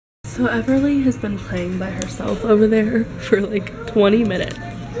So Everly has been playing by herself over there for like 20 minutes.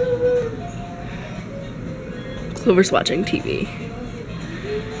 Clover's watching TV.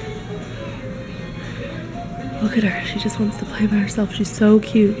 Look at her, she just wants to play by herself. She's so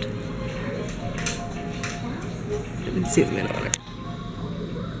cute. Let's zoom in on her.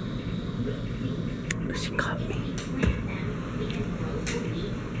 She caught me.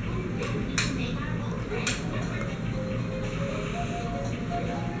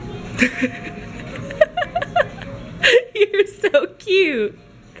 You're so cute.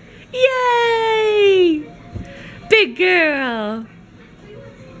 Yay! Big girl.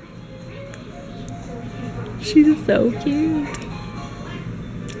 She's so cute.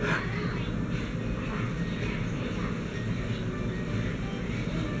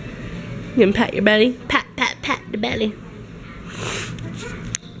 You gonna pat your belly? Pat, pat, pat the belly.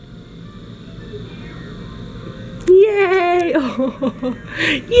 Yay! Oh.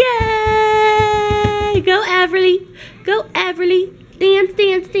 Yay! Go Everly! Go Everly! Dance,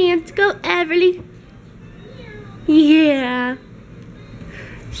 dance, dance! Go Everly! Yeah!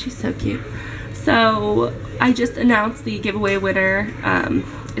 She's so cute. So I just announced the giveaway winner.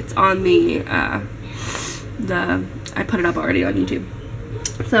 It's on I put it up already on YouTube.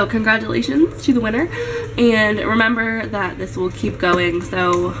 So congratulations to the winner, and remember that this will keep going.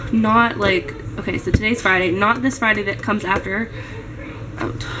 So not like, okay, so today's Friday, not this Friday that comes after.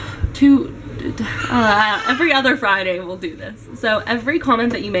 Every other Friday we'll do this. So every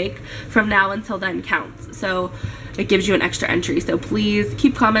comment that you make from now until then counts. So it gives you an extra entry. So please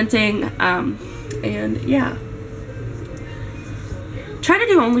keep commenting, and yeah. Try to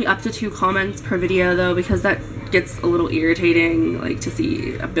do only up to 2 comments per video though, because that gets a little irritating, like to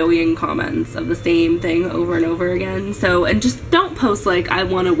see a billion comments of the same thing over and over again. So, and just don't post like I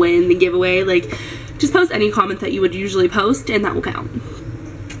want to win the giveaway, like just post any comment that you would usually post and that will count.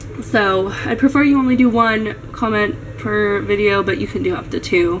 So I'd prefer you only do 1 comment per video, but you can do up to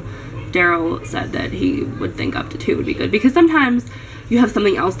 2. Daryl said that he would think up to 2 would be good, because sometimes you have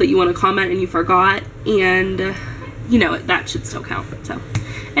something else that you want to comment and you forgot, and you know, that should still count. So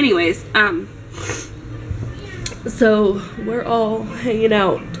anyways, so we're all hanging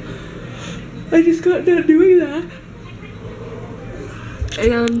out. I just got done doing that,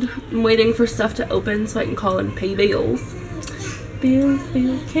 and I'm waiting for stuff to open so I can call and pay bills. Bills,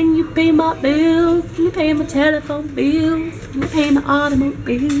 bills, can you pay my bills? Can you pay my telephone bills? Can you pay my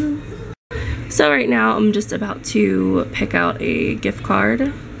automobile? So right now I'm just about to pick out a gift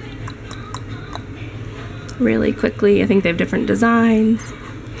card really quickly. I think they have different designs.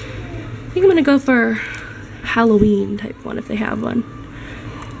 I think I'm gonna go for Halloween type one if they have one.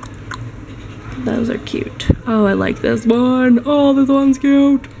 Those are cute. Oh, I like this one. Oh, this one's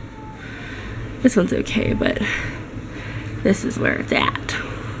cute. This one's okay, but this is where it's at.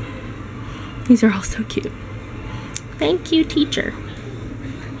 These are all so cute. Thank you, teacher.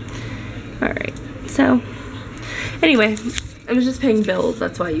 Alright, so anyway, I was just paying bills.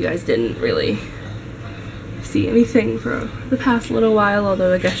 That's why you guys didn't really see anything for the past little while,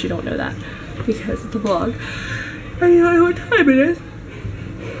 although I guess you don't know that because it's a vlog. I don't know what time it is.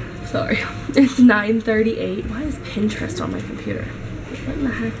 Sorry. It's 9:38. Why is Pinterest on my computer? What in the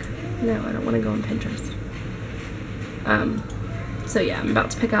heck? No, I don't want to go on Pinterest. So yeah, I'm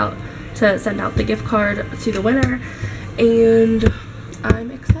about to send out the gift card to the winner, and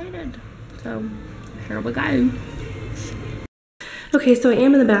I'm excited. So here we go. Okay, so I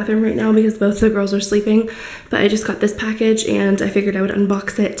am in the bathroom right now because both the girls are sleeping, but I just got this package and I figured I would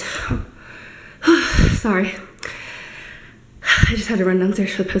unbox it. Sorry. I just had to run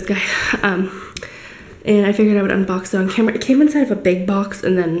downstairs for the post guy. And I figured I would unbox it on camera. It came inside of a big box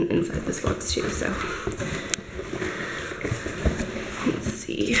and then inside this box too, so. Let's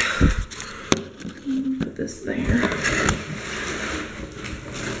see. Put this there.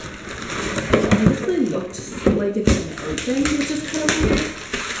 It honestly looked like it's open, which is kind of weird.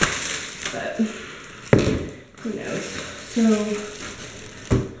 But who knows. So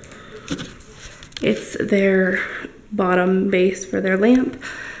it's their bottom base for their lamp,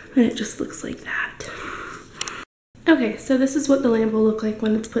 and it just looks like that. Okay, so this is what the lamp will look like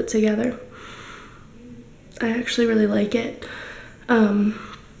when it's put together. I actually really like it.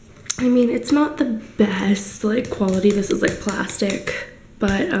 I mean, it's not the best like quality. This is like plastic,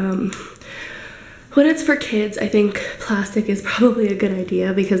 but when it's for kids, I think plastic is probably a good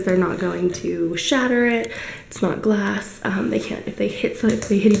idea because they're not going to shatter it. It's not glass. They can't, if they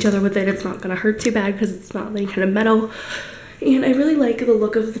hit each other with it, it's not gonna hurt too bad because it's not any kind of metal. And I really like the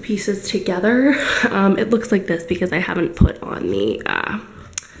look of the pieces together. It looks like this because I haven't put on the, I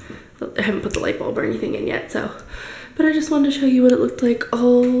haven't put the light bulb or anything in yet, so. But but I just wanted to show you what it looked like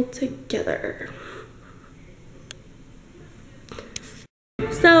all together.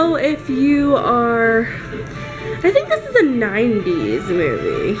 So if you are, I think this is a 90s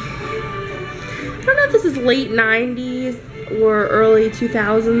movie. I don't know if this is late 90s or early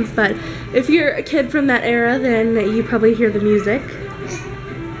 2000s, but if you're a kid from that era, then you probably hear the music.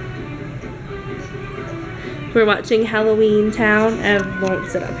 We're watching Halloween Town. Ev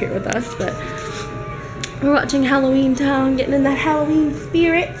won't sit up here with us, but we're watching Halloween Town, getting in that Halloween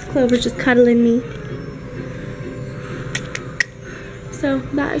spirit. Clover's just cuddling me. So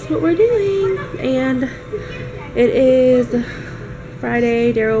that is what we're doing, and it is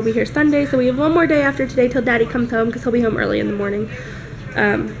Friday. Daryl will be here Sunday, so we have one more day after today till Daddy comes home, because he'll be home early in the morning.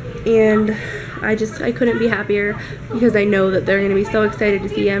 And I couldn't be happier, because I know that they're going to be so excited to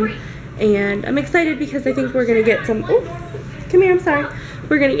see him. And I'm excited because I think we're going to get some, oh, come here, I'm sorry.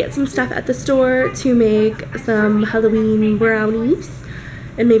 We're going to get some stuff at the store to make some Halloween brownies.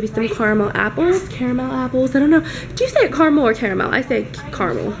 And maybe some caramel apples, I don't know. Do you say it caramel or caramel? I say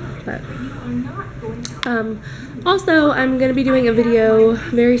caramel, but. Also, I'm going to be doing a video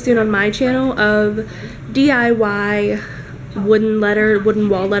very soon on my channel of DIY wooden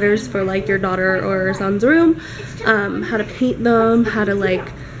wall letters for like your daughter or son's room. How to paint them, how to like,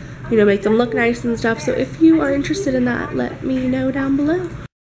 you know, make them look nice and stuff. So if you are interested in that, let me know down below.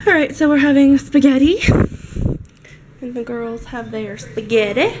 Alright, so we're having spaghetti. And the girls have their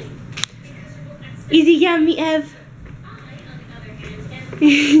spaghetti. Is it yummy, Ev?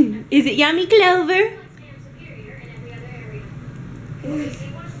 Is it yummy, Clover?